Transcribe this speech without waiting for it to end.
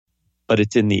but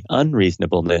it's in the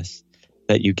unreasonableness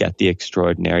that you get the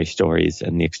extraordinary stories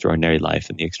and the extraordinary life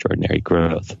and the extraordinary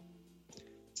growth.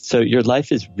 So your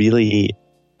life is really,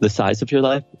 the size of your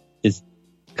life is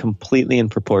completely in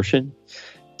proportion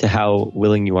to how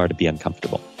willing you are to be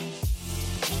uncomfortable.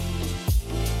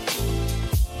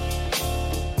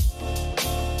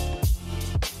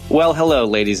 Well, hello,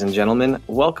 ladies and gentlemen.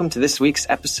 Welcome to this week's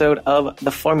episode of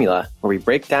The Formula, where we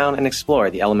break down and explore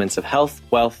the elements of health,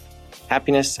 wealth,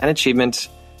 happiness, and achievement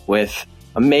with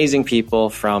amazing people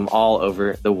from all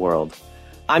over the world.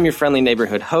 I'm your friendly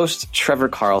neighborhood host, Trevor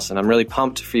Carlson. I'm really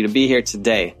pumped for you to be here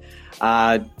today.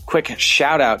 Quick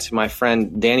shout out to my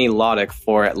friend Danny Loddick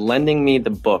for lending me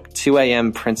the book 2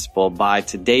 a.m. Principle by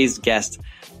today's guest,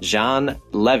 John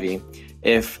Levy.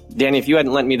 Danny, if you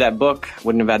hadn't lent me that book, I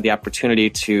wouldn't have had the opportunity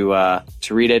to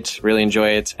read it, really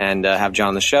enjoy it, and have John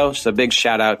on the show. So big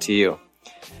shout out to you.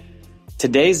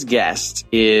 Today's guest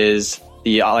is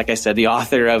like I said, the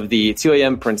author of the 2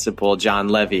 a.m. Principle, John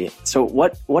Levy. So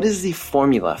what is the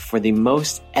formula for the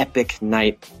most epic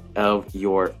night of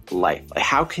your life? Like,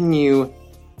 how can you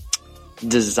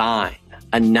design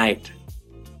a night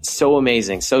so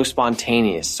amazing, so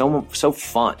spontaneous, so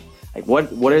fun? Like,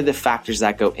 what are the factors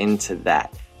that go into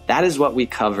that? That is what we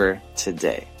cover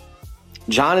today.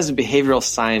 John is a behavioral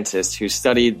scientist who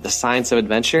studied the science of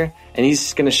adventure, and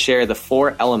he's going to share the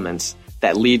 4 elements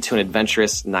that lead to an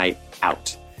adventurous night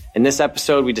out. In this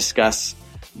episode, we discuss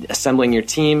assembling your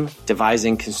team,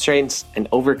 devising constraints, and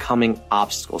overcoming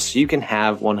obstacles so you can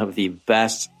have one of the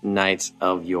best nights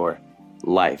of your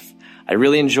life. I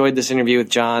really enjoyed this interview with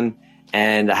John,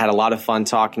 and I had a lot of fun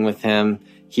talking with him.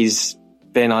 He's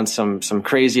been on some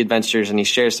crazy adventures, and he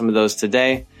shares some of those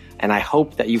today, and I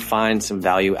hope that you find some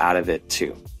value out of it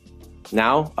too.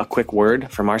 Now, a quick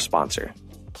word from our sponsor.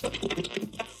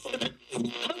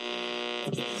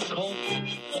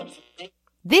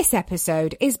 This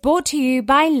episode is brought to you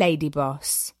by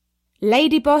Ladyboss.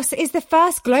 Ladyboss is the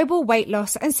first global weight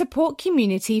loss and support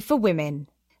community for women.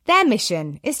 Their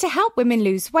mission is to help women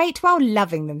lose weight while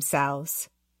loving themselves.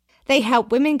 They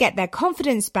help women get their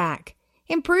confidence back,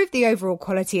 improve the overall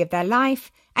quality of their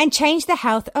life, and change the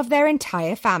health of their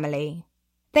entire family.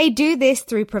 They do this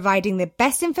through providing the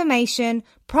best information,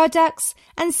 products,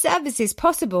 and services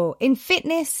possible in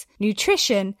fitness,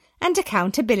 nutrition, and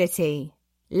accountability.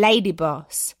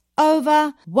 Ladyboss.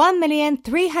 Over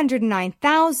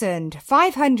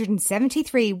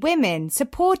 1,309,573 women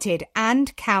supported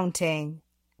and counting.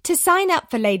 To sign up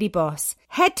for Ladyboss,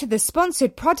 head to the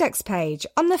sponsored products page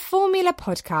on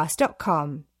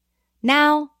theformulapodcast.com.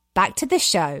 Now, back to the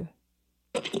show.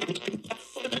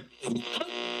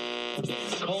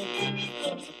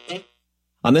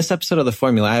 On this episode of The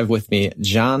Formula, I have with me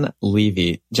John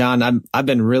Levy. John, I've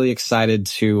been really excited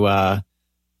to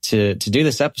do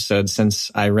this episode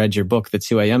since I read your book, The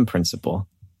 2 a.m. Principle.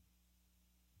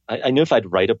 I knew if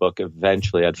I'd write a book,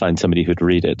 eventually I'd find somebody who'd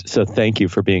read it. So thank you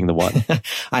for being the one.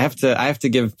 I have to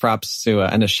give props to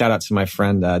and a shout out to my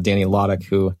friend Danny Loddick,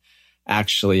 who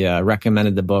actually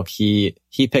recommended the book. He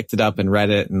picked it up and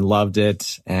read it and loved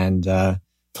it, and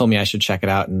told me I should check it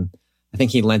out. And I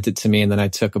think he lent it to me, and then I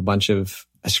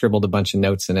scribbled a bunch of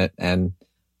notes in it, and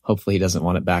hopefully he doesn't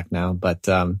want it back now. But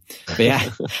yeah,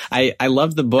 I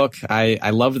loved the book. I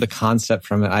loved the concept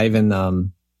from it. I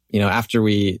even after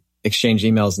we exchanged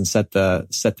emails and set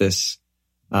this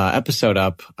episode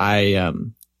up, I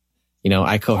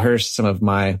coerced some of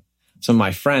my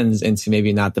friends into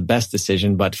maybe not the best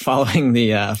decision, but following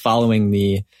the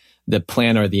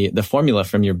plan or the formula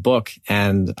from your book.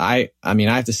 And I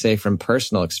have to say, from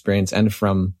personal experience and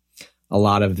from a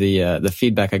lot of the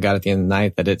feedback I got at the end of the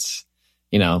night, that it's,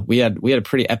 we had a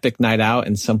pretty epic night out,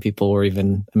 and some people were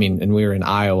and we were in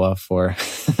Iowa for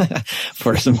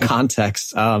some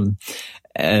context.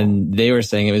 And they were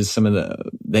saying it was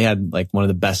they had like one of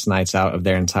the best nights out of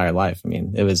their entire life. I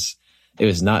mean, it was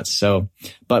nuts. So,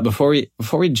 but before we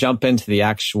jump into the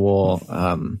actual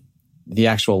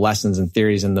lessons and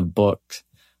theories in the book,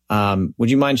 would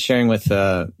you mind sharing with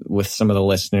some of the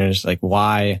listeners, like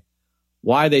why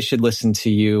they should listen to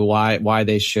you, why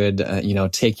they should,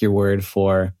 take your word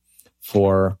for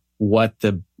what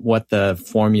the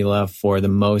formula for the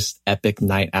most epic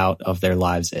night out of their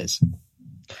lives is?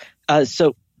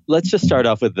 So let's just start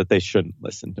off with that they shouldn't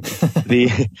listen to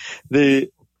me.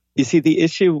 You see, the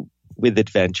issue with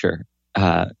adventure,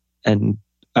 and I'm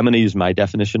going to use my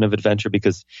definition of adventure,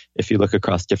 because if you look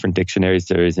across different dictionaries,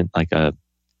 there isn't like a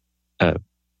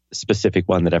specific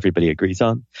one that everybody agrees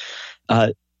on,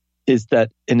 is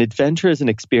that an adventure is an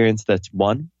experience that's,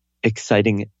 one,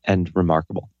 exciting and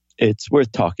remarkable. It's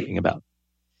worth talking about.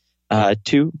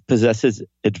 Two, possesses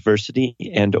adversity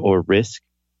and or risk,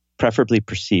 preferably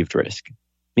perceived risk,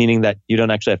 meaning that you don't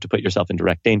actually have to put yourself in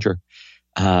direct danger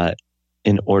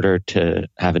in order to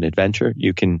have an adventure.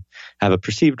 You can have a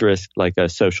perceived risk like a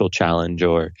social challenge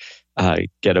or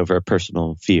get over a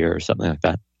personal fear or something like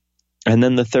that. And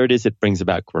then the third is it brings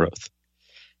about growth.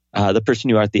 The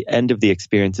person you are at the end of the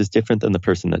experience is different than the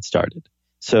person that started.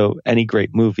 So any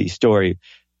great movie, story,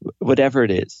 whatever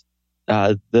it is,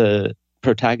 the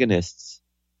protagonists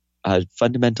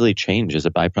fundamentally change as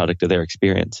a byproduct of their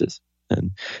experiences.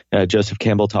 And Joseph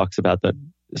Campbell talks about that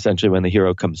essentially when the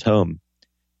hero comes home,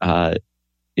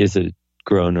 is a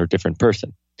grown or different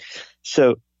person.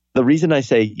 So the reason I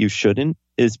say you shouldn't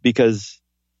is because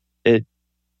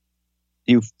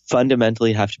you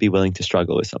fundamentally have to be willing to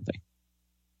struggle with something.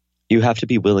 You have to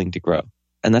be willing to grow.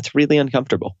 And that's really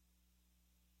uncomfortable.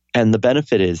 And the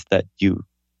benefit is that you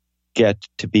get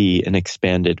to be an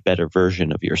expanded, better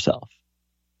version of yourself.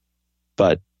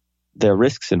 But there are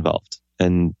risks involved,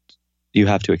 and you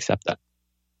have to accept that.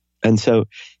 And so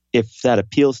if that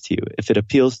appeals to you, if it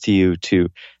appeals to you to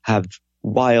have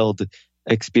wild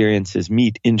experiences,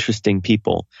 meet interesting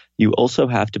people, you also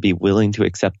have to be willing to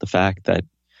accept the fact that,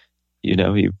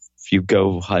 if you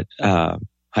go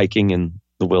hiking in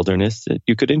the wilderness,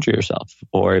 you could injure yourself.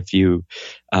 Or if you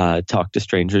talk to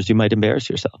strangers, you might embarrass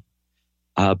yourself.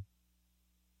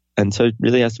 And so it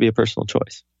really has to be a personal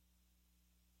choice.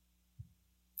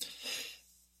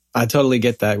 I totally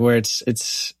get that. Where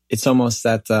it's almost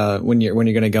that when you're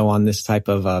going to go on this type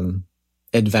of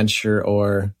adventure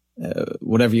or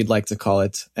whatever you'd like to call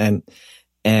it, and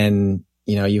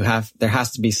there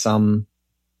has to be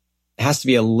it has to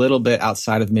be a little bit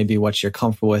outside of maybe what you're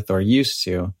comfortable with or used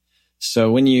to.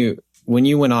 So when you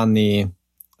went on the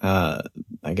I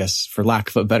guess for lack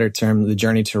of a better term, the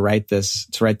journey to write this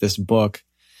book,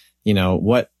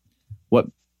 what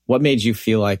made you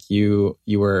feel like you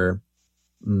were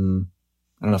I don't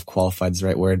know if qualified is the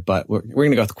right word, but we're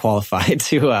going to go with qualified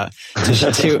to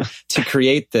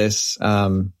create this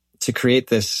for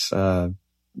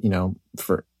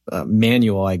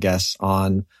manual, I guess,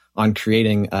 on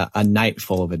creating a night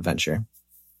full of adventure.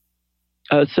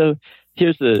 So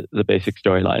here's the basic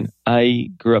storyline. I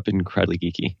grew up incredibly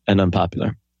geeky and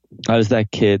unpopular. I was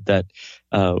that kid that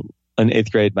in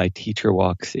 8th grade, my teacher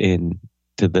walks in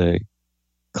to the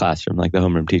classroom, like the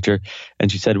homeroom teacher,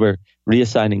 and she said, we're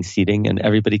reassigning seating and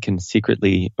everybody can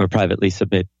secretly or privately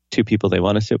submit 2 people they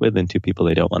want to sit with and 2 people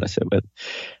they don't want to sit with.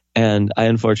 And I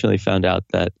unfortunately found out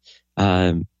that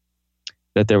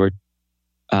there were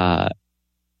let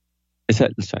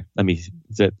me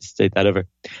state that over.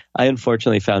 I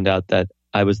unfortunately found out that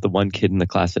I was the one kid in the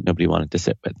class that nobody wanted to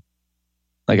sit with.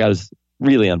 Like I was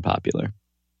really unpopular.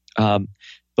 But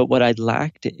what I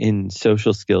lacked in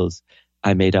social skills,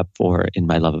 I made up for in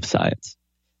my love of science.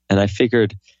 And I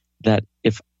figured that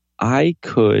if I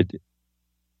could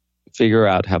figure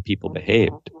out how people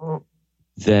behaved,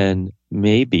 then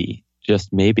maybe,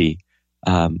 just maybe,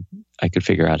 I could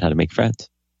figure out how to make friends.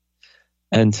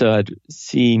 And so I'd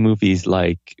see movies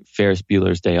like Ferris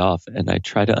Bueller's Day Off, and I'd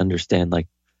try to understand,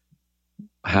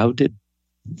 how did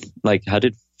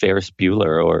Ferris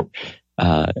Bueller or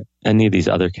any of these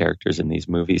other characters in these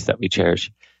movies that we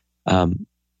cherish,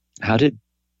 how did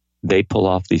they pull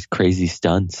off these crazy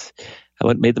stunts?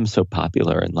 What made them so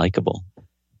popular and likable?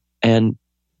 And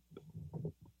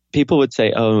people would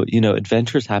say,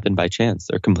 adventures happen by chance.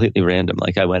 They're completely random.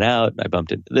 Like I went out and I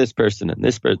bumped into this person and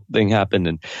this thing happened.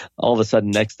 And all of a sudden,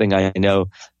 next thing I know,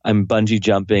 I'm bungee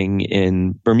jumping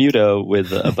in Bermuda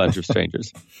with a bunch of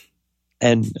strangers.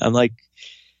 And I'm like,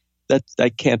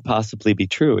 that can't possibly be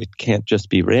true. It can't just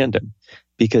be random.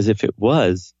 Because if it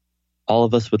was, all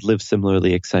of us would live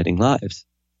similarly exciting lives.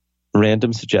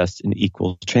 Random suggests an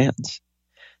equal chance.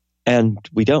 And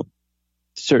we don't.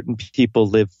 Certain people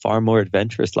live far more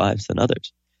adventurous lives than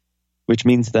others, which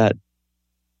means that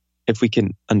if we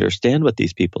can understand what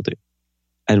these people do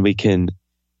and we can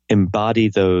embody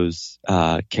those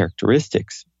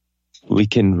characteristics, we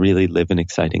can really live an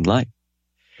exciting life.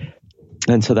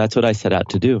 And so that's what I set out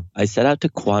to do. I set out to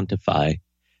quantify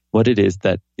what it is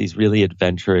that these really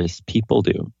adventurous people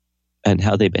do and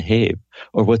how they behave,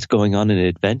 or what's going on in an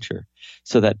adventure,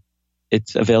 so that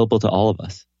it's available to all of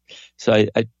us. So I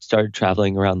started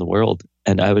traveling around the world,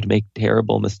 and I would make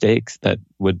terrible mistakes that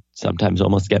would sometimes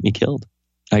almost get me killed.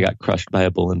 I got crushed by a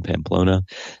bull in Pamplona.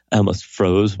 I almost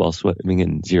froze while swimming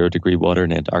in 0-degree water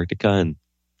in Antarctica, and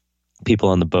people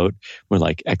on the boat were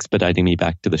expediting me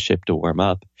back to the ship to warm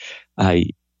up. I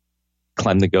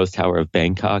climbed the ghost tower of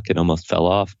Bangkok and almost fell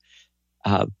off.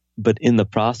 But in the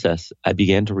process, I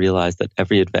began to realize that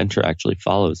every adventure actually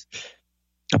follows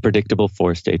a predictable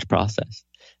 4-stage process.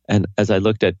 And as I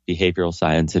looked at behavioral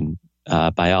science and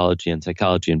biology and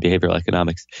psychology and behavioral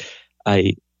economics,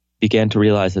 I began to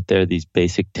realize that there are these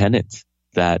basic tenets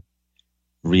that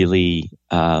really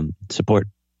support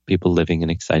people living an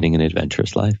exciting and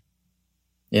adventurous life.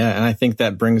 Yeah, and I think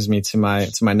that brings me to my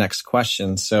next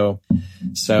question. So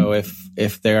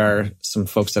if there are some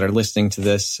folks that are listening to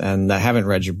this and that haven't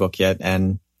read your book yet,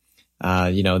 and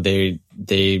they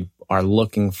are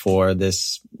looking for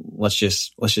this, let's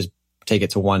just take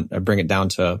it to bring it down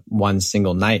to one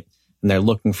single night, and they're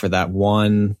looking for that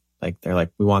one, they're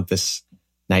like, we want this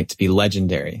night to be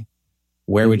legendary.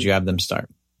 Where would you have them start?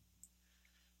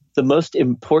 The most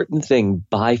important thing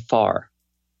by far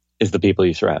is the people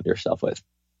you surround yourself with.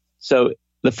 So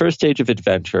the first stage of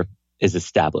adventure is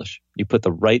establish. You put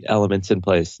the right elements in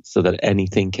place so that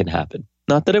anything can happen.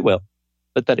 Not that it will,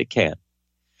 but that it can.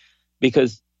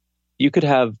 Because you could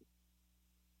have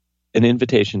an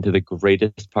invitation to the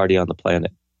greatest party on the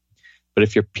planet, but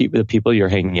if the people you're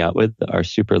hanging out with are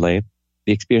super lame,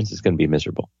 the experience is going to be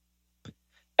miserable.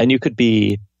 And you could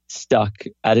be stuck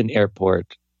at an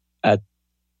airport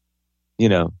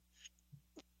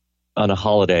on a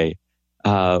holiday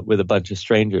with a bunch of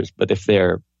strangers. But if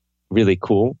they're really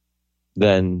cool,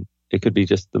 then it could be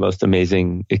just the most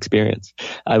amazing experience.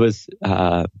 I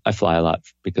fly a lot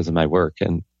because of my work,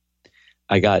 and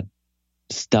I got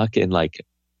stuck in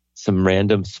some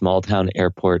random small town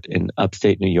airport in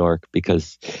upstate New York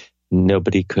because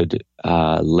nobody could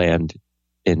land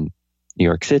in New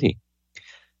York City.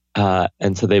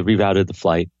 And so they rerouted the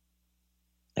flight.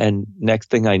 And next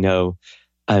thing I know,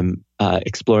 I'm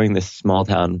exploring this small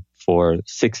town for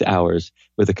 6 hours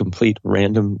with a complete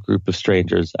random group of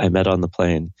strangers I met on the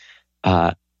plane.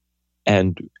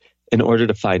 And in order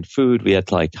to find food, we had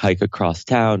to hike across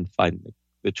town, find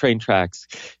the train tracks,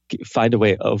 find a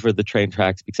way over the train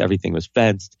tracks because everything was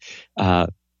fenced.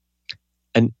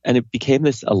 And it became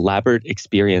this elaborate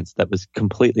experience that was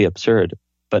completely absurd,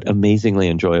 but amazingly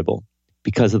enjoyable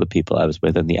because of the people I was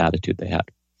with and the attitude they had.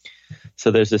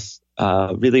 So there's this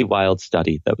really wild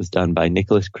study that was done by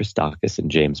Nicholas Christakis and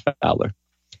James Fowler.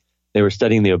 They were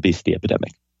studying the obesity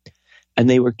epidemic. And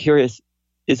they were curious,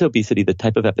 is obesity the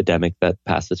type of epidemic that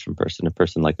passes from person to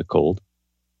person like a cold?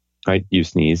 Right? You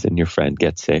sneeze and your friend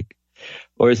gets sick.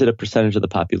 Or is it a percentage of the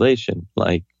population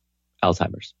like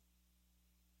Alzheimer's?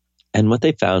 And what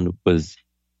they found was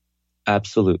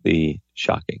absolutely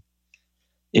shocking.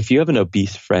 If you have an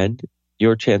obese friend,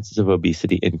 your chances of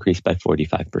obesity increase by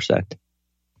 45%.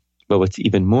 But what's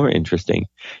even more interesting,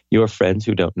 your friends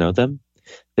who don't know them,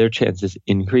 their chances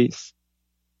increase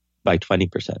by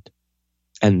 20%.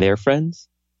 And their friends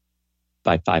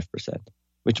by 5%,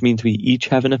 which means we each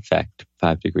have an effect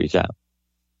 5 degrees out.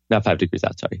 Not 5 degrees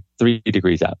out, sorry, 3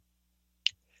 degrees out.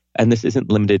 And this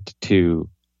isn't limited to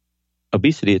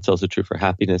obesity. It's also true for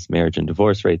happiness, marriage and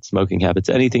divorce rates, smoking habits,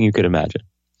 anything you could imagine.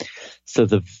 So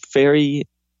the very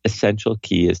essential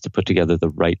key is to put together the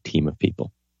right team of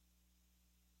people.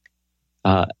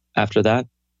 After that,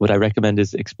 what I recommend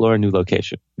is explore a new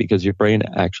location because your brain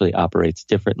actually operates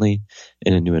differently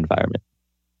in a new environment.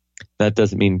 That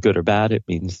doesn't mean good or bad. It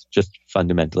means just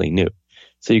fundamentally new.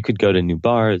 So you could go to new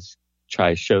bars,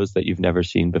 try shows that you've never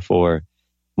seen before,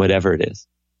 whatever it is.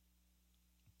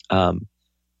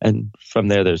 And from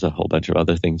there's a whole bunch of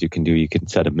other things you can do. You can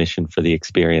set a mission for the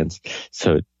experience.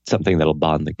 So something that'll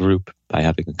bond the group by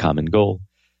having a common goal,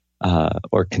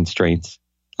 or constraints.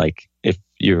 Like if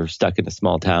you're stuck in a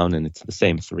small town and it's the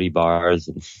same 3 bars,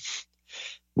 and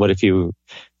what if you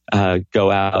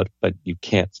go out, but you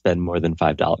can't spend more than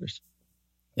 $5?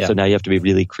 Yeah. So now you have to be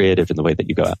really creative in the way that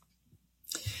you go out.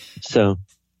 So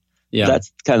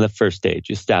that's kind of the first stage.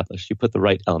 You establish, you put the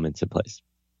right elements in place.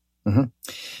 Mm-hmm.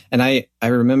 And I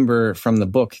remember from the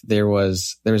book, there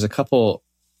was a couple,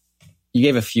 you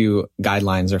gave a few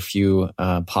guidelines or a few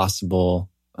possible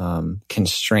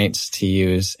constraints to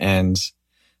use. And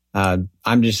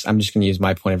I'm just going to use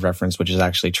my point of reference, which is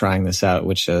actually trying this out,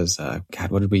 which is,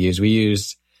 what did we use?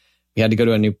 We had to go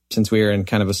to since we were in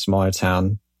kind of a smaller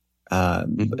town,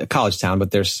 a college town, but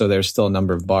there's still a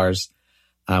number of bars.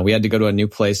 We had to go to a new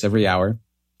place every hour.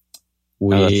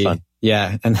 That's fun.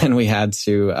 Yeah. And then we had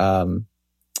to,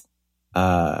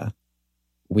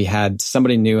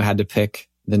 somebody new had to pick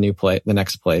the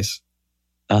next place.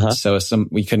 Uh-huh. So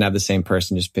we couldn't have the same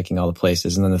person just picking all the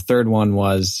places. And then the third one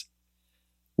was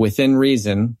within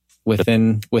reason,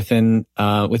 within reason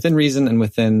and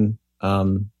within,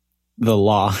 the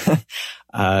law.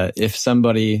 If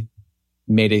somebody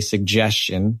made a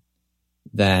suggestion,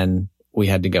 then we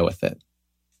had to go with it.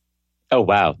 Oh,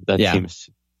 wow.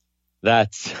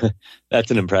 That's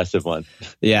an impressive one.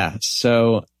 Yeah.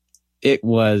 So it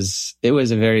was a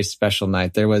very special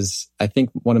night. There was, I think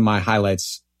one of my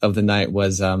highlights of the night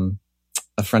was a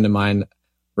friend of mine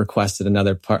requested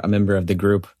a member of the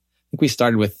group. I think we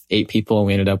started with 8 people and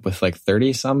we ended up with like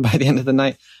 30 some by the end of the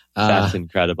night. That's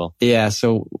incredible. Yeah.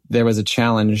 So there was a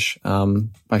challenge.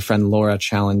 My friend Laura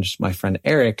challenged my friend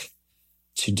Eric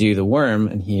to do the worm.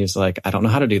 And he was like, I don't know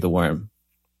how to do the worm.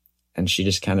 And she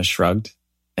just kind of shrugged.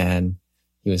 And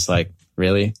he was like,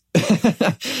 really?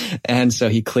 And so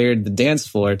he cleared the dance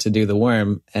floor to do the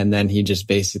worm. And then he just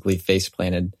basically face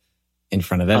planted in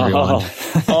front of everyone.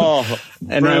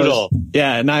 And brutal.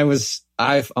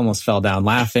 I almost fell down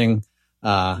laughing.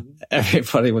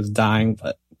 Everybody was dying,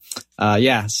 but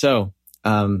so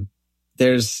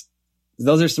those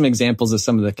are some examples of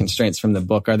some of the constraints from the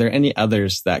book. Are there any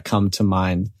others that come to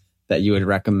mind that you would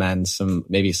recommend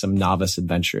maybe some novice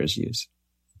adventurers use?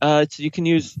 So you can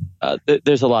use,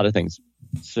 there's a lot of things.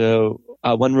 So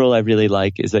one rule I really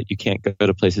like is that you can't go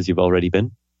to places you've already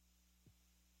been.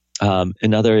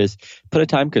 Another is put a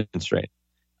time constraint.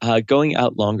 Going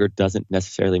out longer doesn't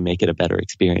necessarily make it a better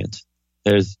experience.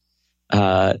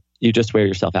 You just wear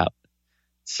yourself out.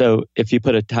 So if you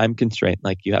put a time constraint,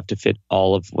 like you have to fit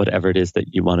all of whatever it is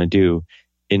that you want to do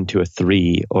into a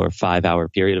 3 or 5 hour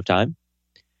period of time,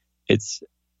 it's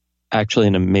actually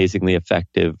an amazingly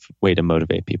effective way to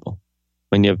motivate people.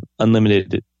 When you have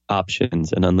unlimited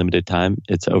options and unlimited time,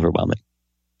 it's overwhelming.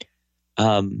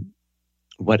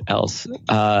 What else?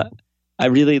 I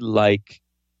really like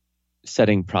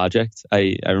setting projects.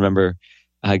 I remember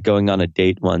going on a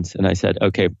date once and I said,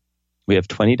 okay, we have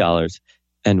 $20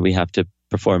 and we have to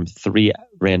perform 3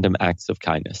 random acts of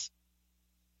kindness.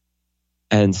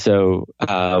 And so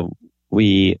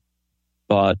we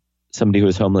bought somebody who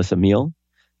was homeless a meal.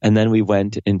 And then we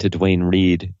went into Duane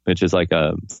Reade, which is like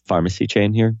a pharmacy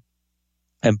chain here,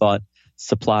 and bought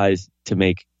supplies to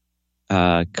make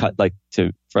for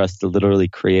us to literally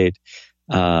create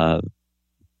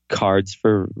cards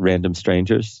for random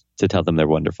strangers to tell them they're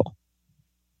wonderful.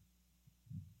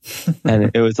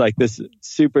 And it was like this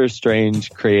super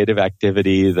strange creative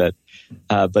activity that,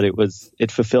 but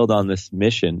it fulfilled on this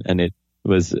mission, and it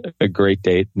was a great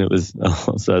date. And it was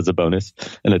also as a bonus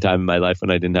in a time in my life when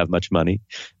I didn't have much money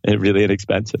and really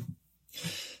inexpensive.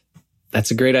 That's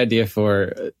a great idea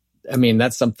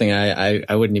that's something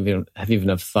I wouldn't even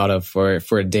have thought of for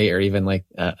a date or even like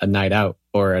a night out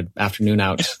or an afternoon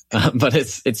out. But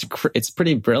it's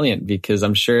pretty brilliant because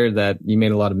I'm sure that you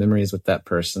made a lot of memories with that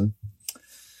person.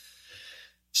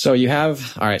 So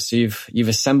you've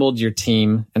assembled your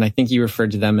team, and I think you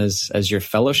referred to them as your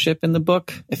fellowship in the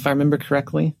book, if I remember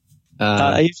correctly.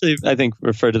 I think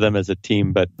refer to them as a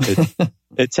team, but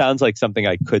it sounds like something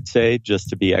I could say just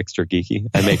to be extra geeky.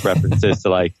 I make references to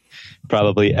like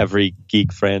probably every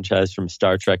geek franchise from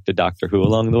Star Trek to Doctor Who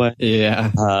along the way.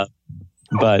 Yeah. So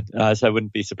I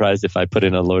wouldn't be surprised if I put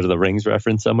in a Lord of the Rings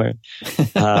reference somewhere.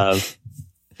 So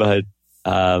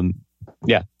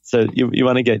you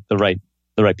want to get the right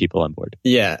people on board.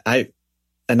 Yeah. I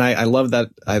love that.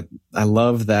 I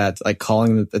love that, like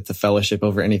calling it the fellowship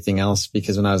over anything else,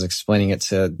 because when I was explaining it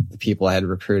to the people I had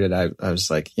recruited, I was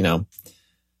like,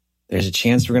 there's a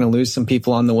chance we're going to lose some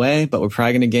people on the way, but we're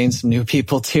probably going to gain some new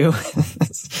people too.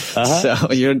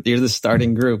 So you're the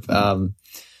starting group. So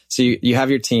you have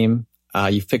your team,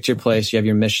 you've picked your place, you have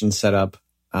your mission set up,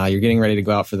 you're getting ready to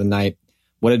go out for the night.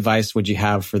 What advice would you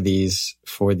have for these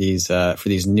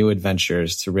new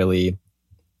adventures to really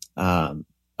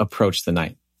approach the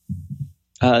night?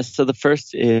 So the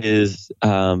first is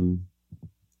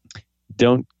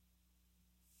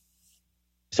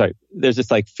there's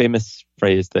this like famous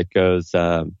phrase that goes,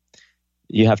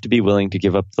 you have to be willing to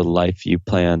give up the life you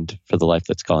planned for the life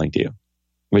that's calling to you,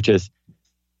 which is,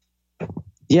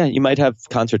 you might have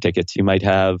concert tickets, you might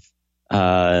have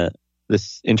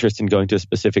this interest in going to a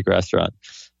specific restaurant,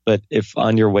 but if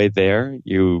on your way there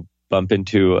you bump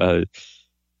into a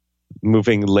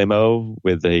moving limo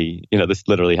with this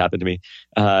literally happened to me.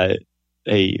 A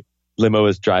limo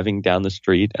was driving down the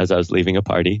street as I was leaving a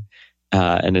party,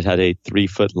 and it had a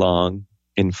 3-foot long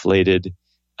inflated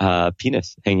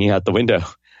penis hanging out the window,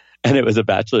 and it was a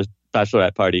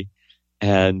bachelorette party.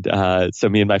 And so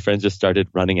me and my friends just started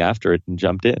running after it and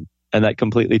jumped in, and that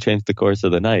completely changed the course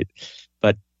of the night.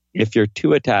 But if you're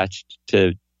too attached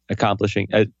to accomplishing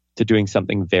to doing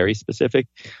something very specific,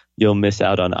 you'll miss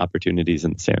out on opportunities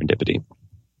and serendipity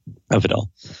of it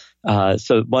all.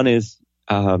 So one is,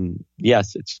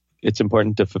 yes, it's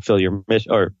important to fulfill your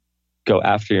mission or go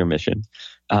after your mission,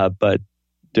 but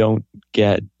don't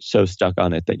get so stuck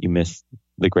on it that you miss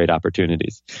the great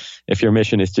opportunities. If your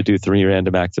mission is to do 3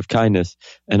 random acts of kindness,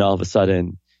 and all of a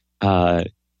sudden,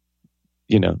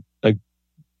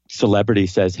 celebrity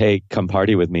says, "Hey, come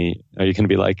party with me," are you going to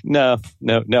be like, no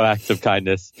acts of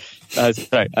kindness?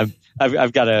 Sorry, I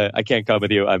can't come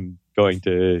with you. I'm going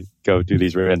to go do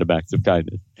these random acts of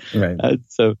kindness. Right.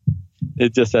 So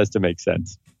it just has to make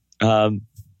sense. So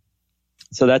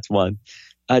that's one.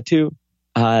 Two,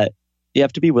 you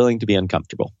have to be willing to be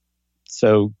uncomfortable.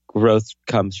 So growth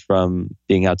comes from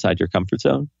being outside your comfort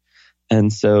zone.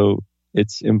 And so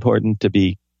it's important to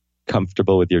be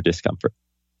comfortable with your discomfort,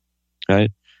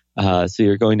 right? So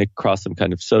you're going to cross some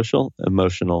kind of social,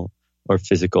 emotional, or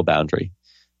physical boundary.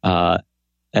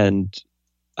 And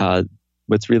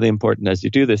what's really important as you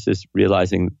do this is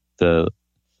realizing the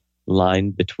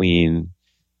line between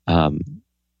a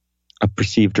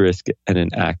perceived risk and an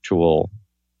actual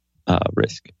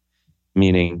risk.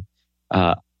 Meaning,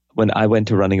 when I went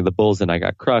to running the bulls and I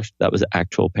got crushed, that was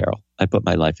actual peril. I put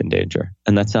my life in danger.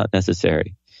 And that's not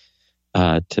necessary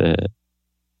to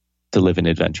live an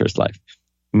adventurous life.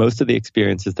 Most of the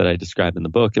experiences that I describe in the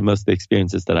book and most of the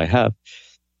experiences that I have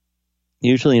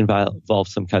usually involve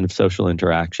some kind of social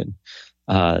interaction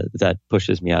that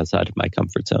pushes me outside of my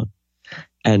comfort zone.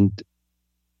 And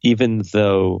even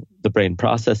though the brain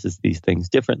processes these things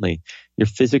differently, your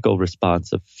physical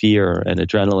response of fear and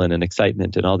adrenaline and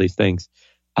excitement and all these things,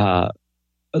 the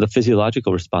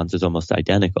physiological response is almost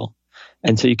identical.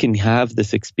 And so you can have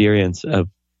this experience of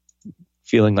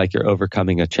feeling like you're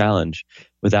overcoming a challenge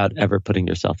without ever putting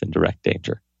yourself in direct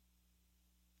danger.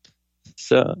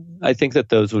 So I think that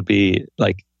those would be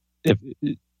like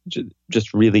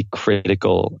just really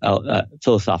critical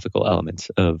philosophical elements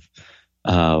of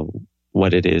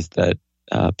what it is that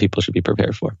people should be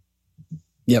prepared for.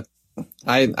 Yep,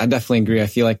 I definitely agree. I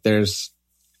feel like there's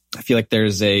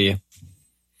a,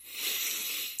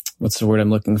 what's the word I'm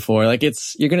looking for? Like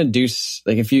you're gonna do,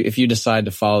 like if you decide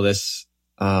to follow this,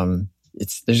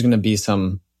 there's gonna be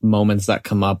some moments that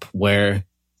come up where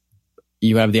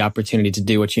you have the opportunity to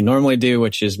do what you normally do,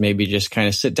 which is maybe just kind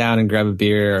of sit down and grab a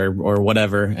beer or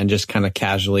whatever and just kind of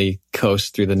casually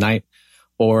coast through the night.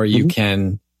 Or you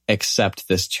can accept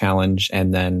this challenge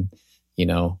and then,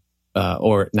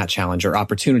 or not challenge or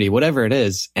opportunity, whatever it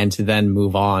is, and to then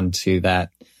move on to the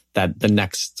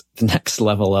next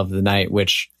level of the night,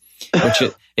 which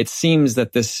it seems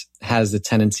that this has the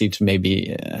tendency to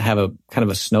maybe have a kind of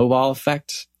a snowball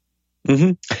effect.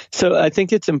 Mm-hmm. So I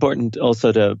think it's important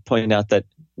also to point out that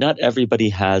not everybody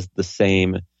has the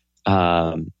same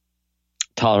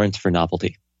tolerance for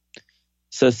novelty.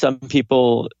 So some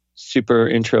people, super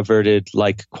introverted,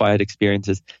 like quiet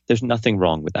experiences. There's nothing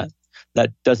wrong with that.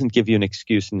 That doesn't give you an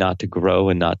excuse not to grow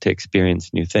and not to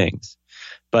experience new things.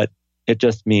 But it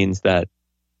just means that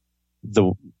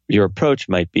your approach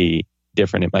might be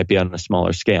different. It might be on a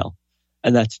smaller scale.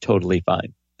 And that's totally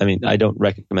fine. I mean, I don't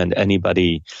recommend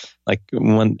anybody, like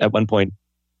at one point,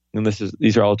 and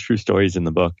these are all true stories in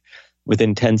the book,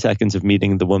 within 10 seconds of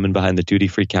meeting the woman behind the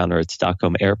duty-free counter at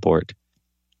Stockholm Airport,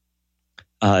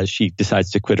 she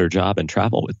decides to quit her job and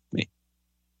travel with me.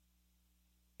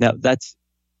 Now, that's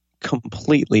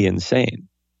completely insane.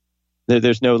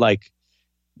 There's no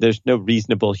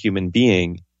reasonable human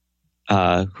being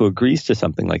who agrees to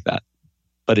something like that.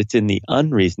 But it's in the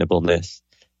unreasonableness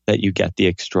that you get the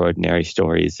extraordinary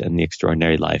stories and the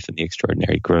extraordinary life and the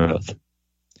extraordinary growth.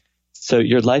 So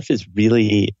your life is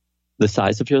really, the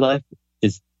size of your life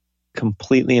is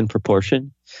completely in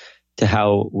proportion to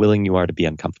how willing you are to be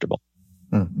uncomfortable.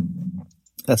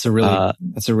 That's a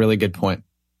really good point.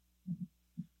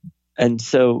 And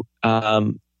so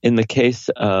in the case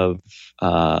of,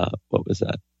 what was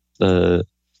that? The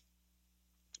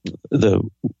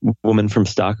woman from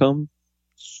Stockholm,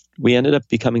 we ended up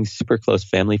becoming super close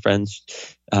family friends.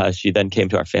 She then came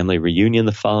to our family reunion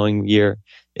the following year.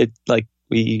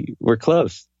 We were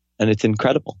close, and it's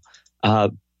incredible.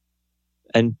 And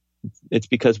it's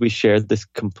because we shared this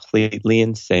completely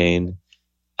insane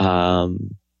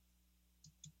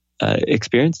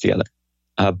experience together.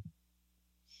 But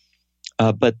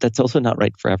that's also not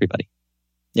right for everybody.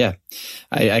 Yeah,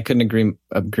 I couldn't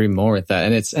agree more with that.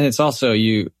 And it's also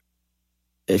I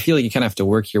feel like you kind of have to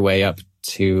work your way up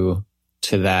to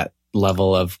that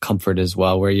level of comfort as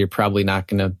well, where you're probably not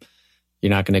gonna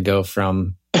go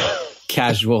from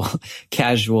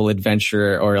casual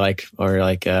adventure or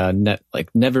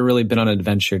never really been on an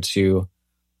adventure to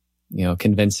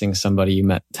convincing somebody you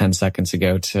met 10 seconds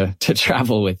ago to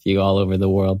travel with you all over the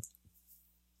world.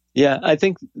 Yeah, I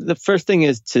think the first thing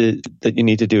that you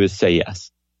need to do is say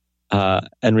yes,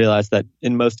 and realize that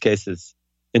in most cases,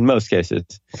 you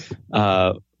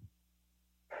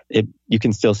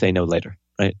can still say no later,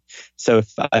 right? So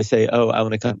if I say, "Oh, I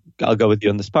want to come, I'll go with you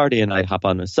on this party," and I hop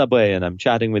on a subway and I'm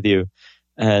chatting with you,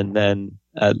 and then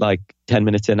at like 10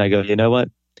 minutes in, I go, you know what,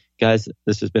 guys,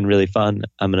 this has been really fun.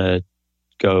 I'm going to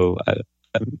go,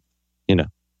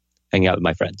 hang out with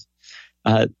my friends.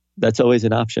 That's always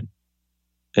an option.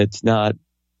 It's not,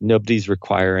 nobody's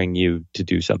requiring you to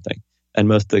do something. And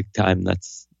most of the time that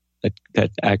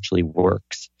actually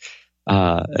works.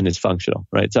 And is functional,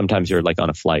 right? Sometimes you're like on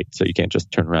a flight, so you can't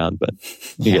just turn around, but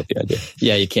you get the idea.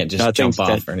 Yeah, you can't just jump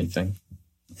off or anything.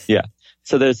 Yeah.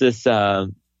 So there's this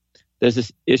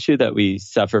issue that we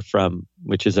suffer from,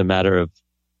 which is a matter of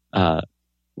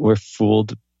we're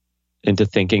fooled into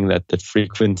thinking that the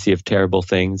frequency of terrible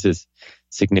things is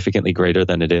significantly greater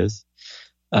than it is.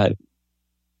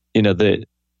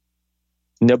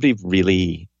 Nobody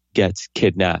really gets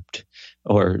kidnapped,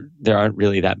 or there aren't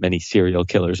really that many serial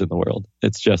killers in the world.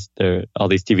 It's just all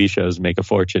these TV shows make a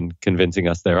fortune convincing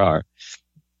us there are.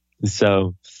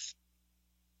 So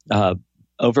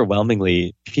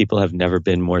overwhelmingly, people have never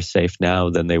been more safe now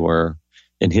than they were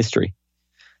in history,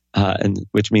 and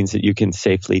which means that you can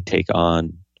safely take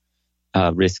on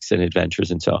risks and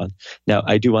adventures and so on. Now,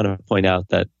 I do want to point out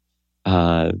that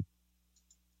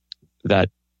that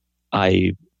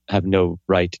I have no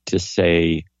right to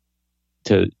say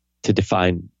to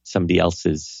define somebody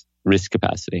else's risk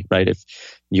capacity, right? If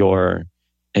you're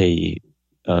a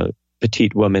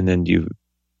petite woman and you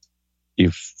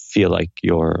feel like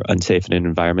you're unsafe in an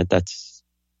environment,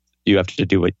 you have to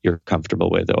do what you're comfortable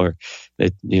with. Or,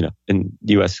 in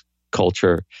U.S.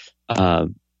 culture,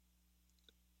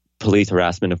 police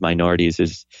harassment of minorities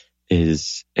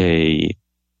is an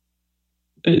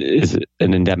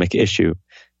endemic issue,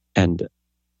 and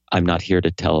I'm not here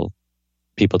to tell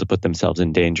people to put themselves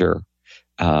in danger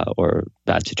or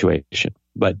bad situation.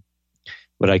 But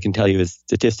what I can tell you is,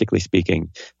 statistically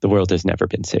speaking, the world has never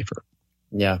been safer.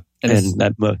 Yeah,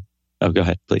 go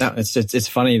ahead, please. No, it's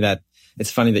funny that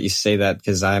you say that,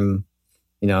 because I'm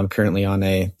currently on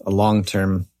a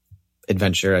long-term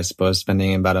adventure, I suppose,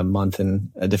 spending about a month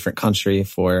in a different country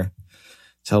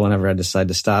till whenever I decide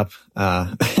to stop.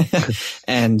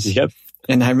 And yep.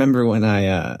 And I remember when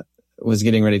I was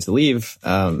getting ready to leave,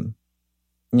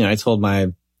 I told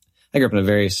I grew up in a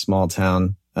very small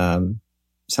town.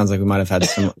 Sounds like we might have had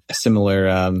some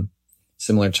similar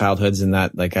childhoods in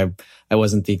that, like, I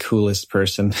wasn't the coolest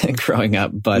person growing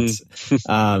up, but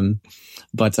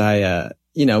I,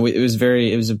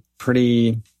 it was a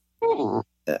pretty,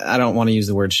 I don't want to use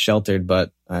the word sheltered,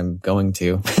 but I'm going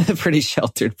to, a pretty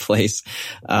sheltered place.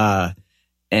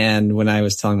 And when I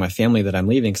was telling my family that I'm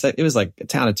leaving, because it was like a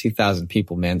town of 2,000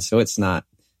 people, man. So it's not,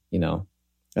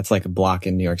 that's like a block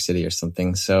in New York City or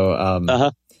something.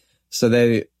 So,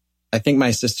 I think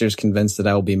my sister's convinced that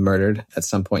I will be murdered at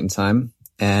some point in time.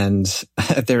 And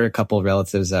there were a couple of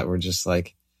relatives that were just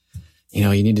like, you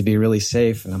need to be really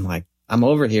safe. And I'm like, I'm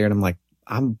over here. And I'm like,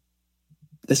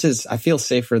 I feel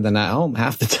safer than at home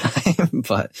half the time.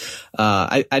 But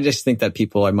I just think that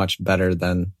people are much better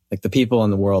than, like, the people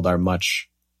in the world are much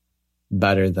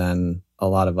better than a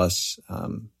lot of us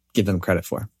give them credit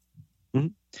for. Mm-hmm.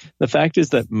 The fact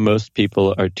is that most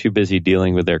people are too busy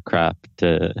dealing with their crap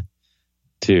to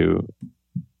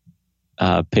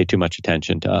pay too much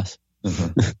attention to us.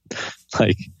 Mm-hmm.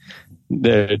 Like,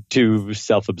 they're too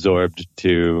self-absorbed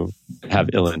to have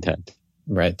ill intent.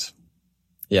 Right.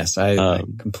 Yes, I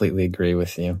completely agree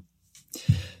with you.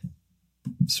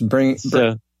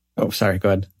 Oh, sorry. Go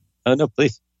ahead. Oh, no,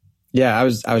 please. Yeah, I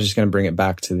was just going to bring it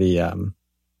back to the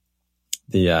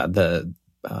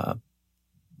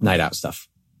night out stuff.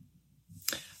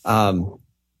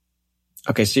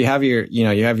 Okay, so you have your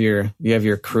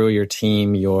crew, your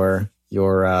team, your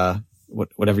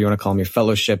whatever you want to call them, your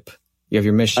fellowship. You have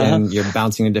your mission. You're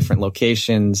bouncing in different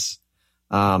locations.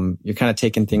 You're kind of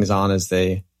taking things on as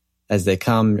they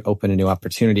come, open to new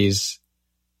opportunities.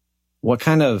 What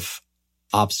kind of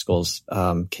obstacles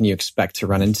can you expect to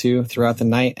run into throughout the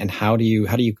night, and how do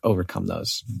you overcome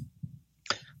those?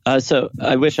 So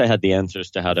I wish I had the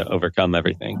answers to how to overcome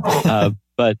everything,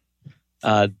 but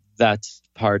that's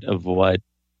part of what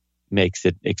makes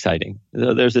it exciting.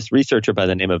 There's this researcher by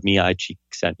the name of Mihai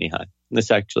Csikszentmihalyi.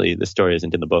 The story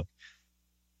isn't in the book.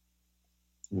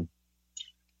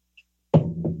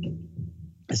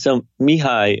 So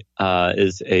Mihai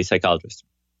is a psychologist.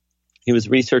 He was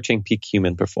researching peak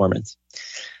human performance,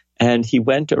 and he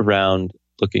went around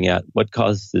looking at what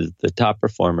causes the top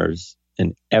performers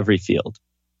in every field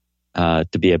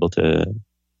to be able to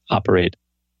operate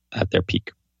at their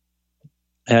peak.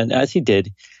 And as he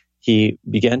did, he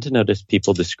began to notice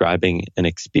people describing an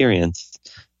experience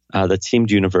that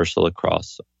seemed universal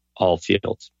across all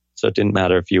fields. So it didn't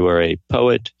matter if you were a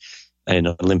poet, an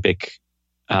Olympic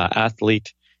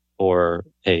athlete, or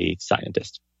a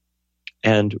scientist.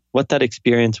 And what that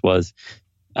experience was,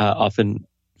 often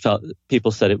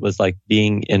people said it was like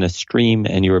being in a stream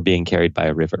and you were being carried by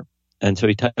a river. And so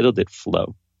he titled it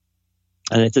Flow.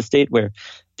 And it's a state where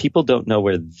people don't know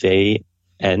where they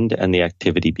end and the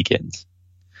activity begins.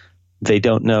 They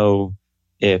don't know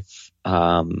if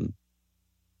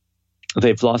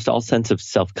they've lost all sense of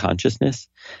self-consciousness,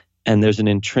 and there's an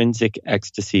intrinsic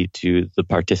ecstasy to the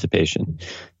participation.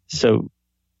 So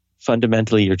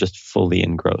fundamentally, you're just fully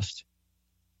engrossed.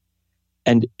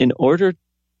 And in order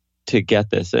to get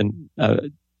this, and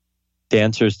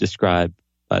dancers describe,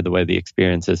 by the way, the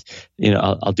experience is,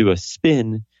 I'll do a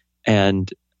spin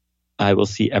and I will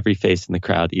see every face in the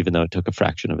crowd, even though it took a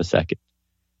fraction of a second.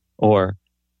 Or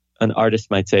an artist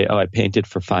might say, I painted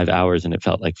for 5 hours and it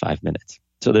felt like 5 minutes.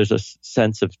 So there's a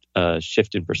sense of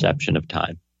shift in perception of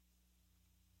time.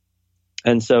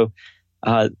 And so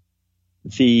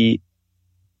the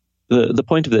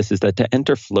point of this is that to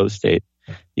enter flow state,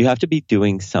 you have to be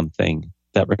doing something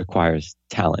that requires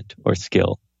talent or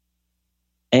skill.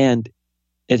 And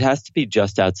it has to be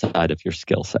just outside of your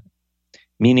skill set.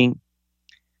 Meaning,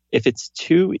 if it's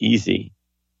too easy,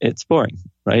 it's boring,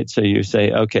 right? So you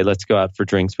say, okay, let's go out for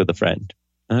drinks with a friend.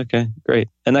 Okay, great.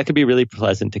 And that could be really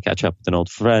pleasant to catch up with an old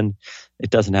friend. It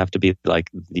doesn't have to be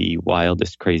like the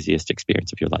wildest, craziest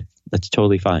experience of your life. That's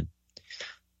totally fine.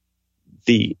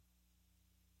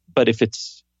 But if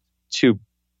it's too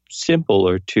simple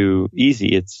or too easy,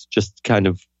 it's just kind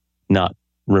of not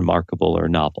remarkable or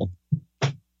novel.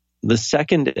 The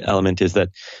second element is that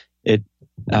it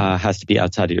has to be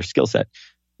outside of your skill set,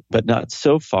 but not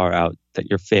so far out that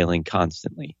you're failing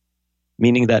constantly.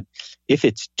 Meaning that if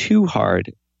it's too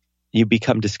hard, you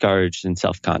become discouraged and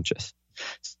self-conscious.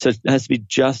 So it has to be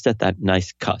just at that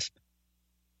nice cusp.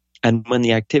 And when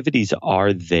the activities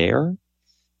are there,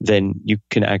 then you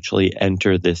can actually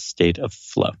enter this state of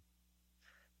flow.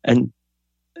 And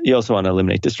you also want to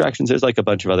eliminate distractions. There's like a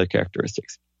bunch of other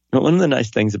characteristics. But one of the nice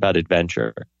things about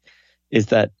adventure is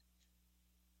that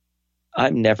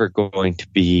I'm never going to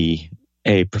be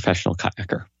a professional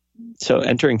kayaker. So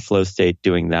entering flow state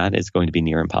doing that is going to be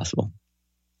near impossible.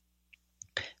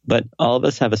 But all of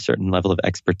us have a certain level of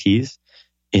expertise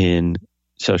in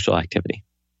social activity,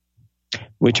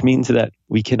 which means that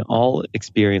we can all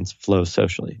experience flow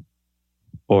socially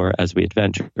or as we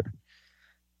adventure.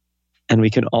 And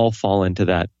we can all fall into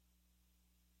that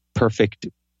perfect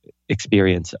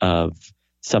experience of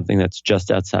something that's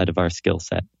just outside of our skill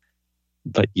set,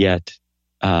 but yet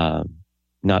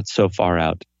not so far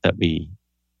out that we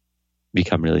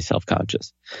become really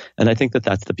self-conscious. And I think that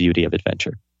that's the beauty of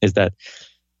adventure, is that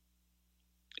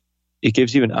it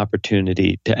gives you an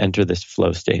opportunity to enter this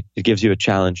flow state. It gives you a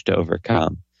challenge to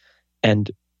overcome. And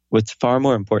what's far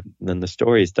more important than the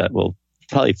stories that will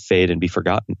probably fade and be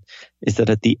forgotten is that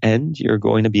at the end, you're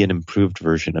going to be an improved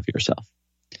version of yourself.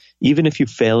 Even if you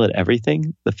fail at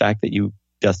everything, the fact that you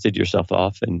dusted yourself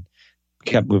off and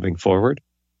kept moving forward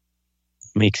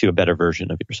makes you a better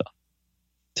version of yourself.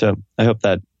 So I hope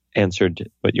that answered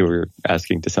what you were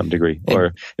asking to some degree,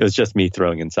 or it was just me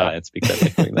throwing in science because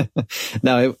I'm doing that.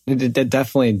 No, it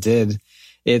definitely did.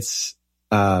 It's,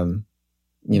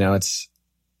 it's,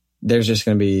 there's just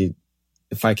going to be,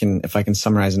 if I can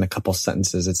summarize in a couple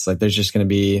sentences, it's like, there's just going to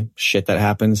be shit that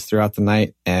happens throughout the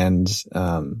night, and,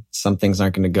 some things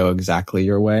aren't going to go exactly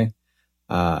your way.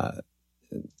 And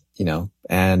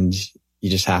you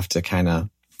just have to kind of,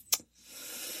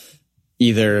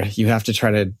 either you have to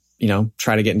try to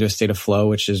get into a state of flow,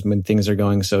 which is when things are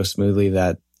going so smoothly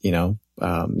that, you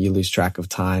lose track of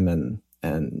time and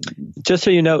just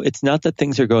so you know, it's not that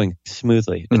things are going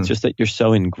smoothly. It's just that you're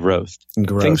so engrossed.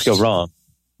 Things go wrong.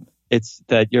 It's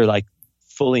that you're like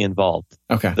fully involved.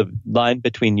 Okay. The line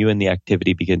between you and the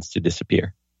activity begins to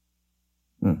disappear.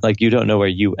 Like you don't know where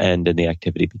you end and the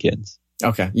activity begins.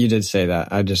 Okay. You did say that.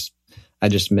 I just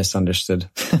misunderstood.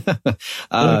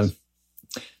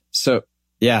 So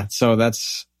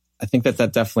I think that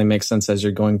definitely makes sense as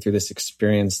you're going through this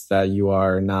experience that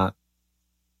you're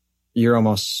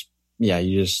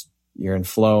in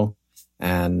flow.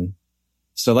 And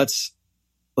so let's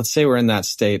say we're in that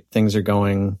state, things are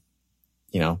going,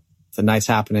 the night's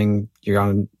happening, you're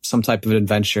on some type of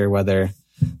adventure, whether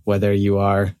you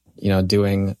are,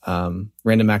 doing,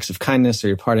 random acts of kindness or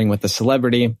you're partying with a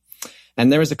celebrity.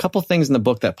 And there was a couple things in the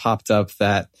book that popped up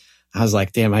that I was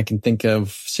like, damn, I can think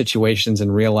of situations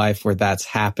in real life where that's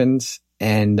happened.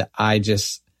 And I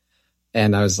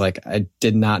was like, I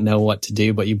did not know what to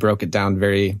do, but you broke it down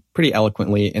pretty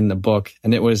eloquently in the book.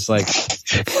 And it was like,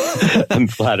 I'm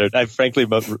flattered. I frankly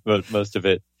wrote most of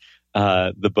it,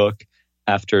 the book,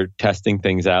 after testing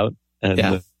things out.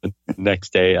 And the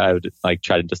next day I would like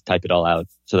try to just type it all out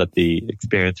so that the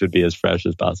experience would be as fresh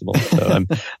as possible. So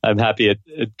I'm happy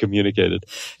it communicated.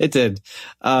 It did.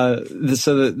 So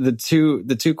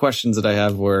the two questions that I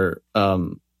have were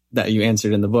that you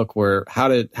answered in the book were how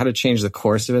to change the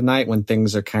course of a night when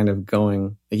things are kind of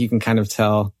going, like you can kind of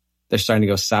tell they're starting to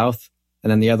go south.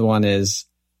 And then the other one is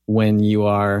when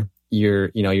your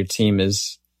team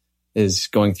is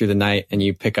going through the night and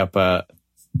you pick up a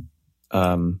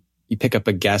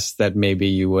guest that maybe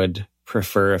you would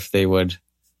prefer if they would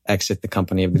exit the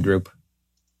company of the group.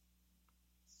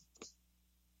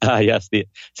 Yes.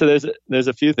 So there's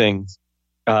a few things.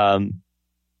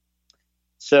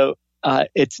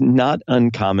 It's not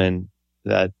uncommon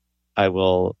that I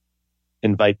will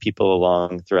invite people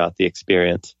along throughout the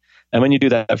experience. And when you do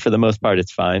that, for the most part,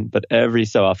 it's fine. But every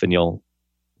so often you'll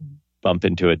bump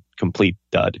into a complete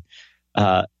dud.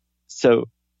 So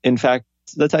in fact,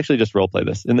 let's actually just role play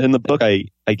this. In the book, I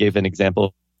gave an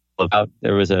example of how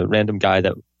there was a random guy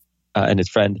that and his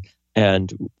friend,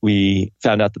 and we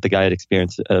found out that the guy had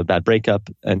experienced a bad breakup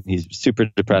and he's super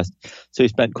depressed. So he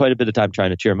spent quite a bit of time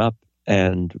trying to cheer him up,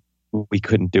 and we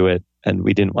couldn't do it. And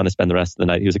we didn't want to spend the rest of the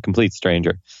night. He was a complete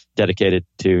stranger, dedicated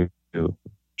to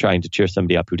trying to cheer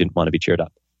somebody up who didn't want to be cheered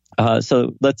up.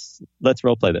 So let's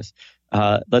role play this.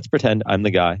 Let's pretend I'm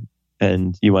the guy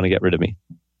and you want to get rid of me.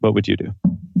 What would you do?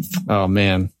 Oh,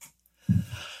 man.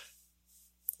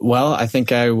 Well, I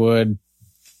think I would.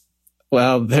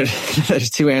 Well, there's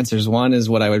two answers. One is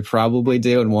what I would probably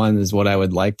do, and one is what I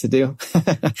would like to do.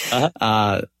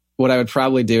 What I would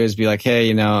probably do is be like,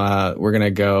 hey, we're going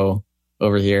to go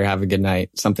over here, have a good night,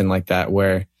 something like that,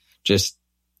 where just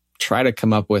try to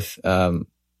come up with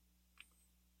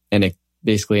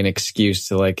basically an excuse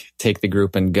to like take the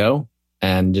group and go,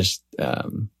 and just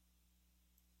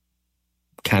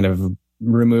kind of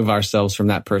remove ourselves from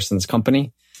that person's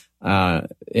company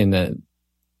in a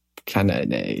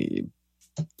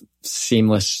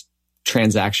seamless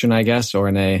transaction, I guess,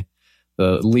 or the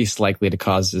least likely to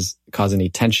cause any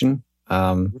tension.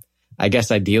 I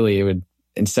guess ideally it would,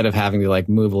 instead of having to like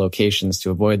move locations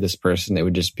to avoid this person, it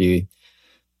would just be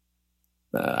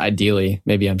ideally,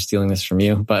 maybe I'm stealing this from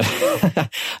you, but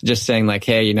just saying like,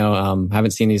 hey,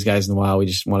 haven't seen these guys in a while. We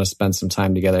just want to spend some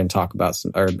time together and talk about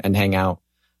and hang out.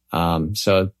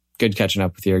 So good catching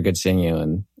up with you, or good seeing you,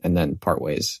 and then part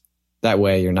ways. That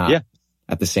way you're not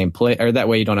at the same place, or that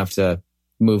way you don't have to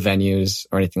move venues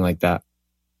or anything like that.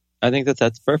 I think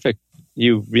that's perfect.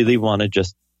 You really want to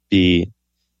just be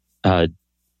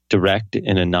direct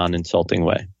in a non-insulting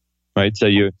way, right? So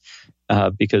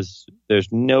because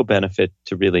there's no benefit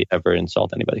to really ever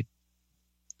insult anybody.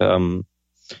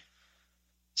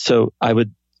 So I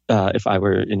would, if I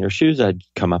were in your shoes, I'd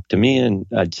come up to me and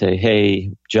I'd say,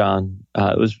 hey, John,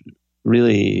 it was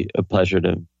really a pleasure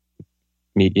to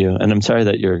meet you. And I'm sorry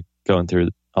that you're going through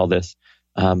all this.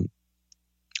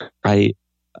 I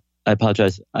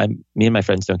apologize. Me and my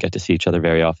friends don't get to see each other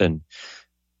very often.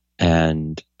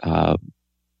 And I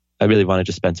really want to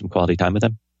just spend some quality time with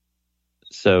them.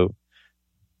 So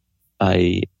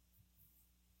I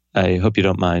hope you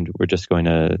don't mind. We're just going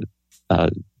to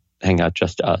hang out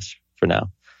just us for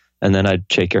now. And then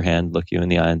I'd shake your hand, look you in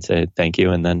the eye and say thank you.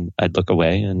 And then I'd look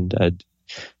away and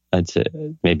I'd say,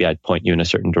 maybe I'd point you in a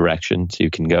certain direction so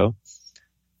you can go.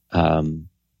 And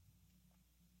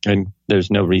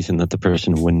there's no reason that the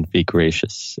person wouldn't be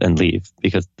gracious and leave,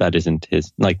 because that isn't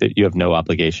that you have no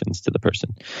obligations to the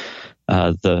person.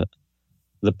 The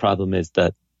problem is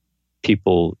that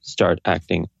people start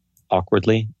acting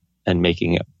awkwardly and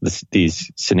making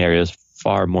these scenarios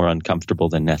far more uncomfortable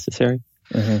than necessary.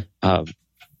 Mm-hmm.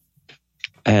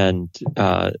 And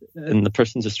the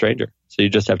person's a stranger, so you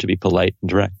just have to be polite and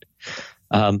direct.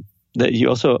 You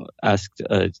also asked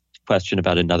a question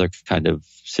about another kind of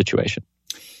situation.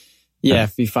 Yeah,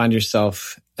 if you find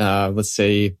yourself, let's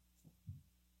say,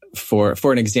 for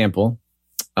an example,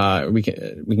 we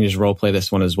can just role play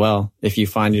this one as well. If you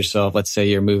find yourself, let's say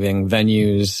you're moving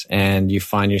venues and you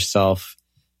find yourself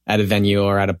at a venue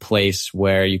or at a place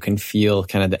where you can feel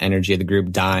kind of the energy of the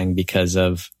group dying because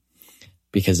of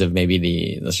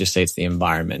maybe let's just say it's the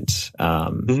environment.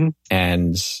 Mm-hmm.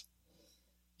 And,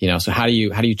 so how do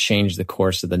you change the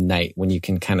course of the night when you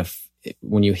can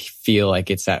when you feel like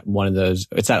it's at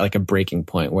like a breaking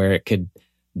point where it could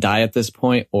die at this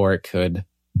point, or it could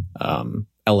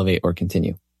elevate or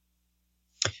continue?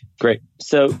 Great.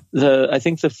 So I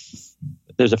think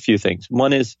there's a few things.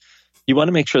 One is you want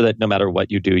to make sure that no matter what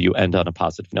you do, you end on a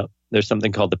positive note. There's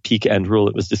something called the peak end rule.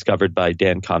 It was discovered by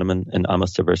Dan Kahneman and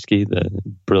Amos Tversky, the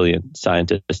brilliant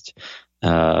scientist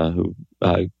who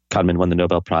Kahneman won the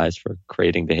Nobel Prize for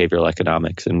creating behavioral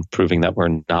economics and proving that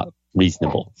we're not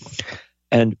reasonable.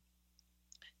 And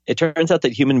it turns out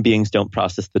that human beings don't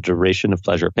process the duration of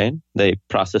pleasure or pain. They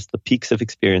process the peaks of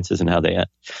experiences and how they end.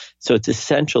 So it's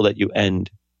essential that you end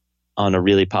on a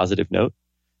really positive note,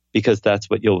 because that's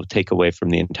what you'll take away from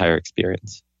the entire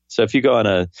experience. So if you go on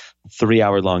a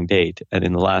 3-hour long date and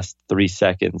in the last 3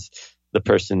 seconds, the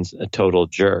person's a total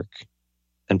jerk,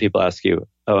 and people ask you,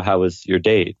 oh, how was your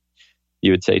date?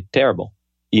 You would say, terrible.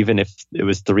 Even if it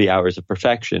was 3 hours of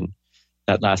perfection,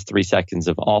 that last 3 seconds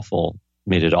of awful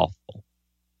made it awful.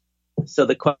 So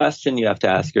the question you have to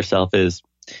ask yourself is,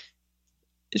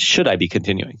 should I be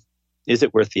continuing? Is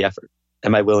it worth the effort?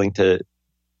 Am I willing to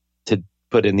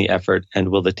put in the effort, and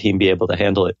will the team be able to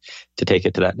handle it to take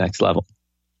it to that next level?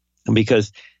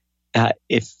 Because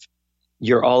if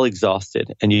you're all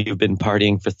exhausted and you've been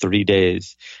partying for 3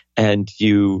 days and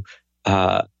you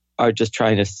are just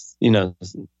trying to,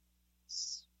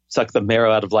 suck the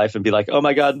marrow out of life and be like, oh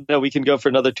my God, no, we can go for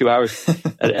another 2 hours.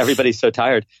 And everybody's so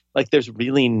tired. Like there's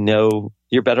really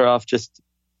you're better off just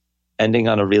ending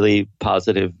on a really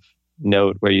positive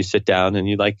note where you sit down and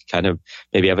you kind of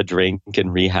maybe have a drink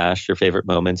and rehash your favorite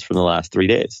moments from the last 3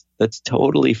 days. That's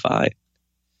totally fine.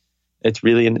 It's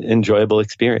really an enjoyable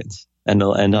experience, and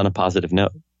it'll end on a positive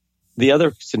note. The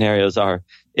other scenarios are,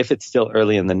 if it's still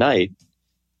early in the night,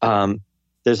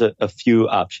 there's a few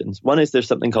options. One is there's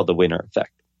something called the winner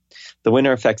effect. The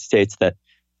winner effect states that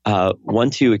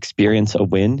once you experience a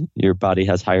win, your body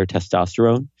has higher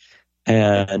testosterone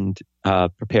and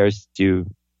prepares you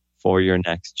for your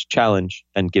next challenge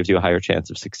and gives you a higher chance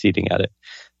of succeeding at it.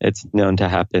 It's known to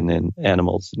happen in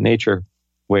animals in nature,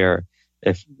 where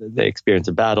if they experience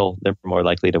a battle, they're more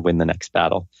likely to win the next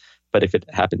battle. But if it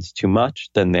happens too much,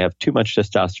 then they have too much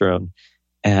testosterone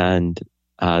and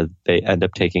they end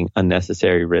up taking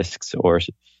unnecessary risks or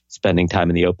spending time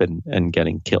in the open and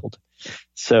getting killed.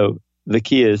 So the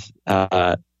key is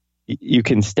you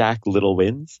can stack little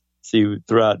wins. So you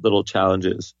throw out little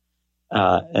challenges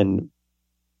and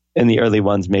in the early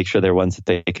ones, make sure they're ones that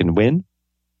they can win,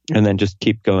 and then just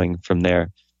keep going from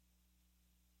there.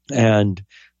 And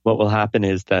what will happen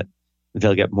is that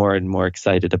they'll get more and more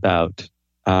excited about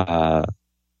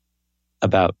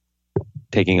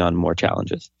taking on more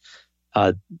challenges.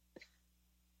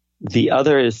 The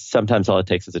other is sometimes all it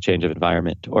takes is a change of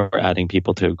environment or adding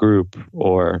people to a group,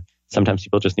 or sometimes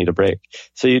people just need a break.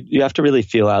 So you have to really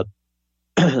feel out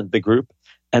the group,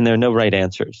 and there are no right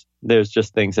answers. There's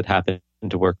just things that happen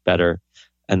to work better,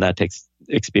 and that takes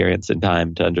experience and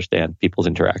time to understand people's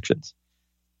interactions.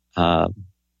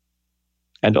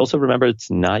 And also remember, it's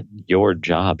not your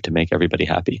job to make everybody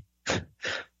happy.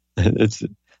 It's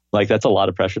that's a lot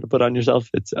of pressure to put on yourself.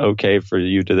 It's okay for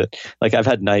you to I've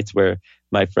had nights where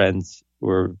my friends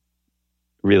were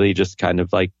really just kind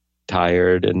of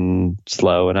tired and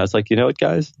slow. And I was like, you know what,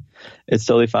 guys, it's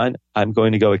totally fine. I'm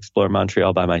going to go explore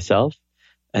Montreal by myself,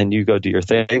 and you go do your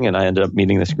thing. And I ended up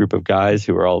meeting this group of guys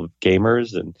who were all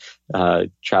gamers and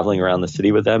traveling around the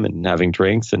city with them and having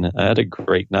drinks. And I had a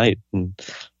great night. And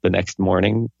the next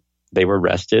morning they were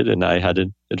rested and I had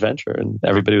an adventure and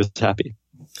everybody was happy.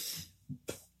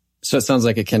 So it sounds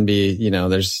like it can be,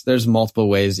 there's multiple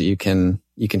ways that you can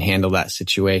handle that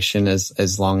situation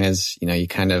as long as, you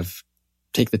kind of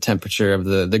take the temperature of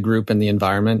the group and the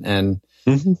environment, and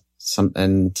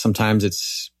sometimes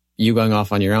it's you going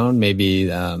off on your own, maybe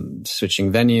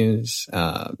switching venues,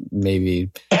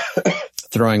 maybe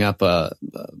throwing up a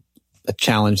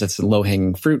challenge that's a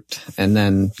low-hanging fruit, and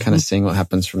then kind of seeing what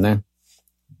happens from there.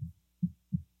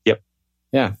 Yep.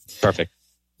 Yeah. Perfect.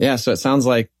 Yeah. So it sounds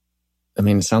like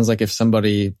if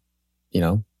somebody,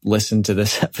 listened to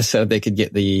this episode, they could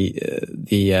get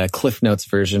the Cliff Notes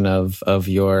version of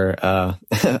your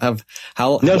of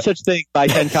how. No such thing. Buy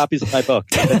 10 copies of my book.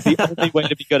 That's the only way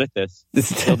to be good at this.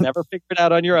 You'll never figure it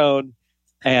out on your own,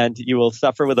 and you will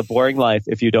suffer with a boring life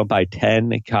if you don't buy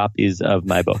 10 copies of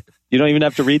my book. You don't even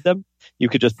have to read them. You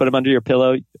could just put them under your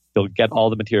pillow. You'll get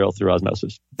all the material through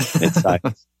osmosis. It's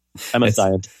science. I'm a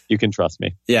scientist. You can trust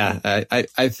me. Yeah,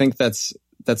 I think that's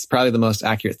probably the most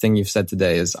accurate thing you've said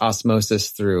today is osmosis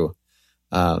through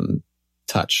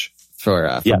touch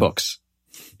for books.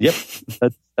 Yep,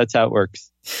 that's how it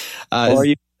works. Or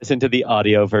you listen to the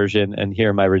audio version and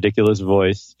hear my ridiculous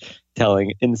voice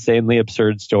telling insanely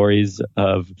absurd stories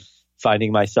of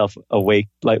finding myself awake,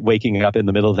 waking up in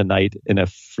the middle of the night in a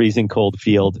freezing cold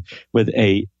field with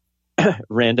a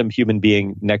random human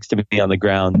being next to me on the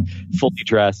ground, fully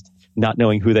dressed, not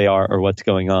knowing who they are or what's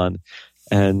going on,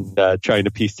 and trying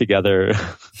to piece together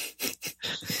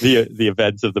the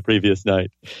events of the previous night.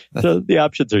 So the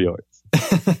options are yours.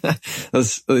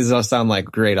 These all sound like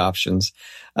great options.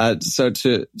 So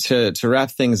to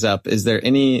wrap things up, is there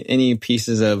any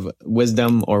pieces of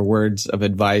wisdom or words of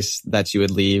advice that you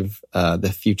would leave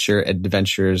the future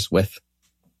adventurers with?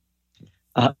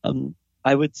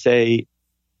 I would say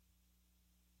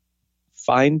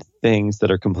find things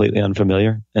that are completely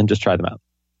unfamiliar and just try them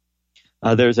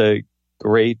out. There's a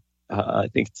great, I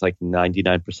think it's like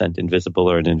 99%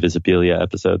 Invisible or an Invisibilia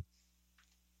episode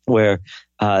where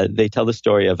they tell the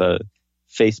story of a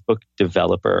Facebook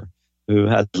developer who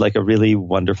had like a really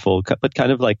wonderful, but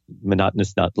kind of like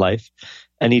monotonous life.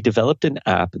 And he developed an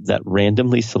app that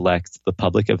randomly selects the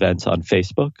public events on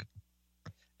Facebook,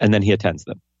 and then he attends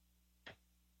them.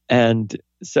 And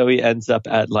so he ends up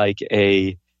at like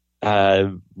a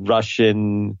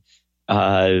Russian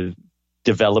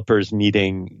developers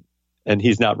meeting, and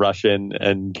he's not Russian,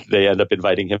 and they end up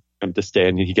inviting him to stay,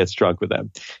 and he gets drunk with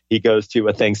them. He goes to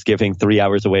a Thanksgiving 3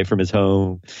 hours away from his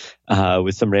home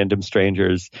with some random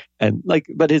strangers, and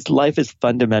but his life is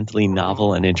fundamentally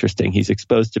novel and interesting. He's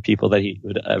exposed to people that he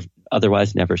would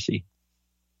otherwise never see.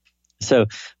 So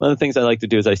one of the things I like to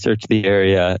do is I search the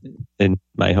area in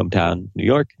my hometown, New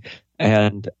York,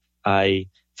 and I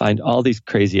find all these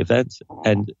crazy events,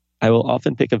 and I will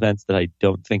often pick events that I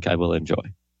don't think I will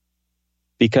enjoy.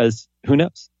 Because who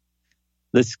knows?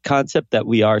 This concept that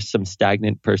we are some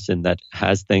stagnant person that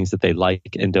has things that they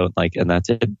like and don't like, and that's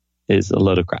it, is a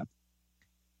load of crap.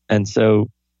 And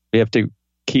so we have to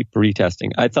keep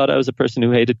retesting. I thought I was a person who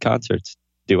hated concerts.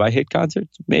 Do I hate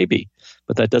concerts? Maybe.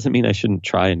 But that doesn't mean I shouldn't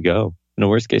try and go. In a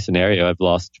worst case scenario, I've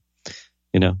lost,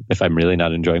 if I'm really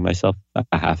not enjoying myself, a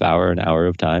half hour, an hour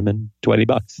of time and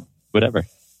 $20, whatever.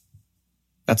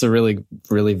 That's a really,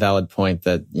 really valid point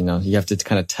that, you have to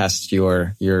kind of test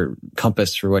your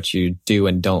compass for what you do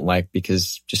and don't like,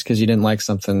 because just because you didn't like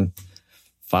something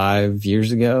 5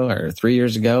 years ago or 3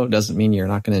 years ago doesn't mean you're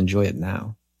not going to enjoy it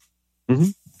now.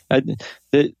 Mm-hmm.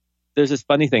 There's this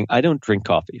funny thing. I don't drink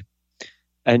coffee,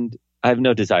 and I have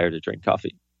no desire to drink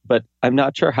coffee, but I'm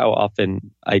not sure how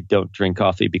often I don't drink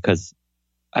coffee because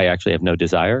I actually have no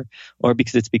desire, or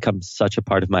because it's become such a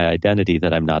part of my identity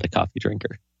that I'm not a coffee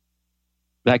drinker.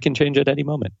 That can change at any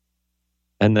moment.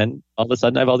 And then all of a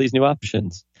sudden I have all these new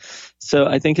options. So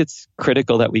I think it's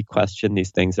critical that we question these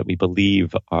things that we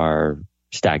believe are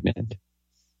stagnant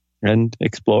and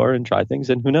explore and try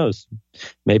things. And who knows,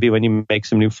 maybe when you make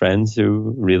some new friends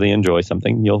who really enjoy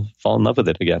something, you'll fall in love with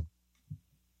it again.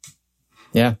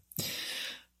 Yeah.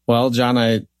 Well, John,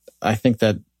 I think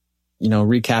that,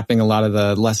 recapping a lot of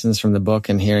the lessons from the book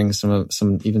and hearing some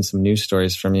news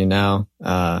stories from you now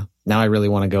I really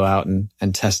want to go out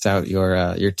and test out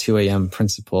your 2 a.m.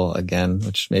 principle again,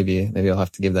 which maybe I'll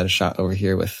have to give that a shot over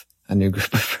here with a new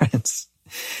group of friends.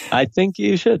 I think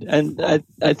you should. And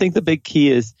I think the big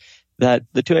key is that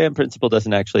the 2 a.m. principle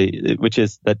doesn't actually, which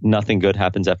is that nothing good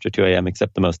happens after 2 a.m.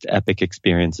 except the most epic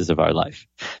experiences of our life.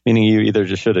 Meaning you either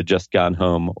just should have just gone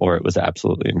home or it was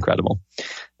absolutely incredible.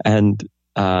 And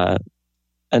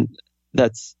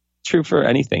that's true for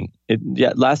anything.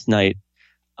 Last night,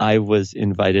 I was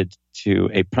invited to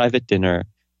a private dinner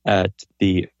at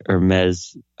the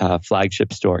Hermes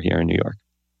flagship store here in New York.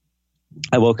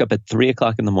 I woke up at 3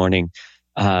 o'clock in the morning,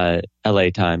 LA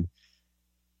time,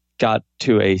 got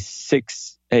to a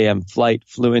 6 a.m. flight,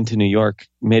 flew into New York,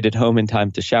 made it home in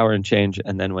time to shower and change,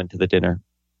 and then went to the dinner.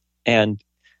 And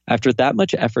after that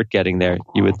much effort getting there,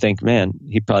 you would think, man,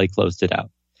 he probably closed it out.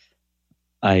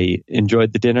 I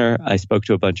enjoyed the dinner. I spoke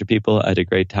to a bunch of people. I had a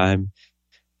great time.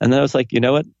 And then I was like, you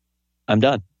know what? I'm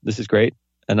done. This is great.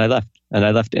 And I left. And I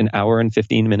left an hour and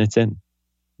 15 minutes in.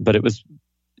 But it was,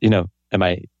 am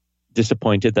I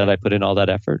disappointed that I put in all that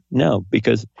effort? No,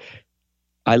 because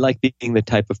I like being the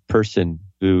type of person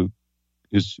who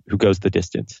goes the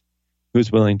distance,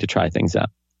 who's willing to try things out,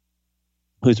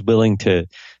 who's willing to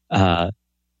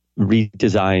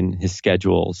redesign his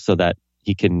schedule so that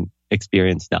he can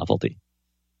experience novelty.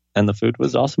 And the food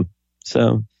was awesome.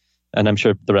 So, and I'm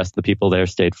sure the rest of the people there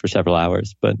stayed for several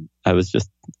hours, but I was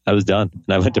done. And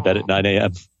I went to bed at 9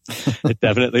 a.m. It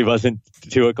definitely wasn't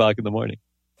 2 o'clock in the morning.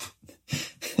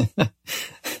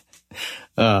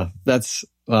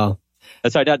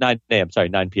 Sorry, not 9 a.m. Sorry,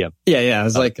 9 p.m. Yeah. I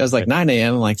was like 9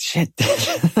 a.m. I'm like, shit,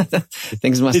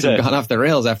 things must have gone off the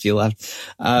rails after you left.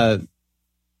 Well,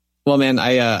 man,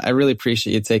 I really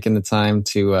appreciate you taking the time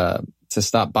to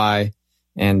stop by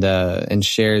and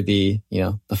share the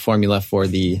formula for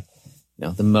the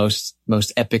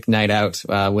most epic night out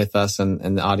with us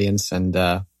and the audience. And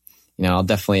I'll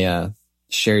definitely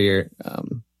share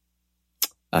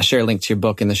a link to your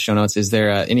book in the show notes. Is there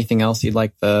anything else you'd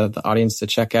like the audience to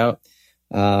check out?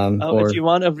 If you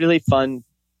want a really fun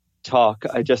talk.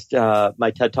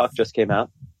 My TED Talk just came out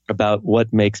about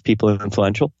what makes people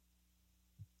influential.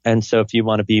 And so if you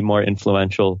want to be more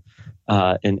influential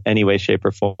in any way, shape,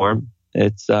 or form,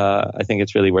 I think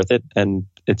it's really worth it. And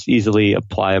it's easily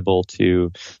applicable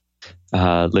to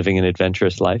living an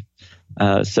adventurous life.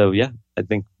 So yeah, I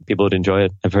think people would enjoy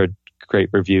it. I've heard great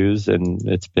reviews and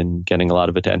it's been getting a lot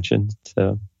of attention.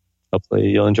 So hopefully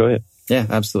you'll enjoy it. Yeah,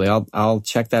 absolutely. I'll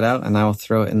check that out and I will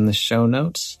throw it in the show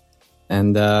notes.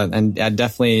 And I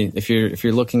definitely, if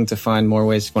you're looking to find more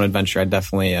ways to go on adventure, I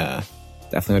definitely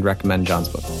would recommend John's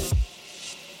book.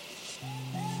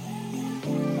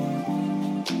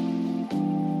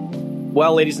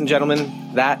 Well, ladies and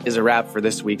gentlemen, that is a wrap for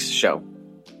this week's show.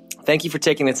 Thank you for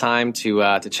taking the time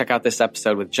to check out this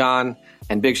episode with John,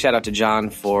 and big shout out to John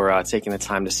for taking the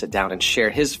time to sit down and share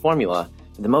his formula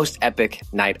for the most epic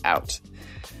night out.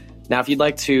 Now, if you'd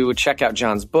like to check out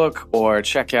John's book or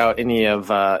check out any of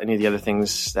the other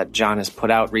things that John has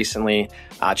put out recently,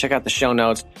 check out the show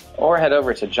notes or head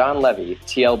over to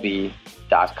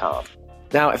johnlevytlb.com.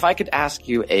 Now, if I could ask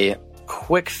you a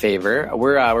quick favor,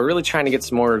 we're really trying to get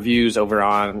some more reviews over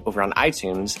on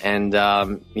iTunes, and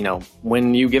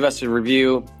when you give us a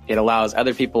review, it allows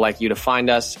other people like you to find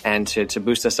us and to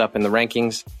boost us up in the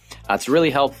rankings. It's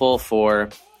really helpful for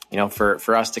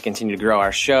us to continue to grow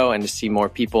our show and to see more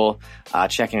people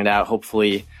checking it out,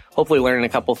 hopefully learning a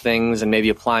couple things and maybe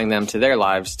applying them to their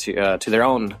lives, to their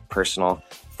own personal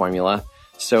formula.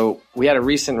 So we had a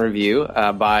recent review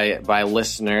by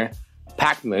listener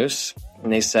Pack Moose,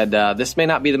 and they said, this may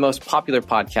not be the most popular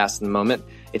podcast in the moment.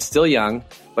 It's still young,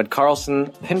 but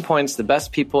Carlson pinpoints the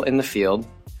best people in the field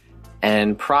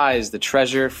and prize the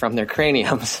treasure from their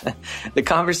craniums. The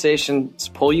conversations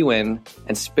pull you in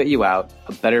and spit you out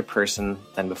a better person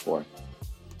than before.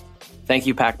 Thank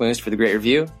you, Pack Moose, for the great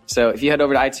review. So if you head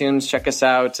over to iTunes, check us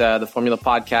out, the Formula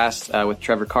Podcast with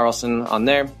Trevor Carlson on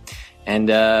there, and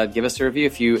give us a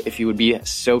review if you would be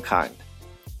so kind.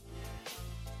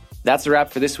 That's a wrap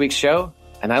for this week's show,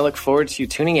 and I look forward to you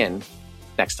tuning in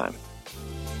next time.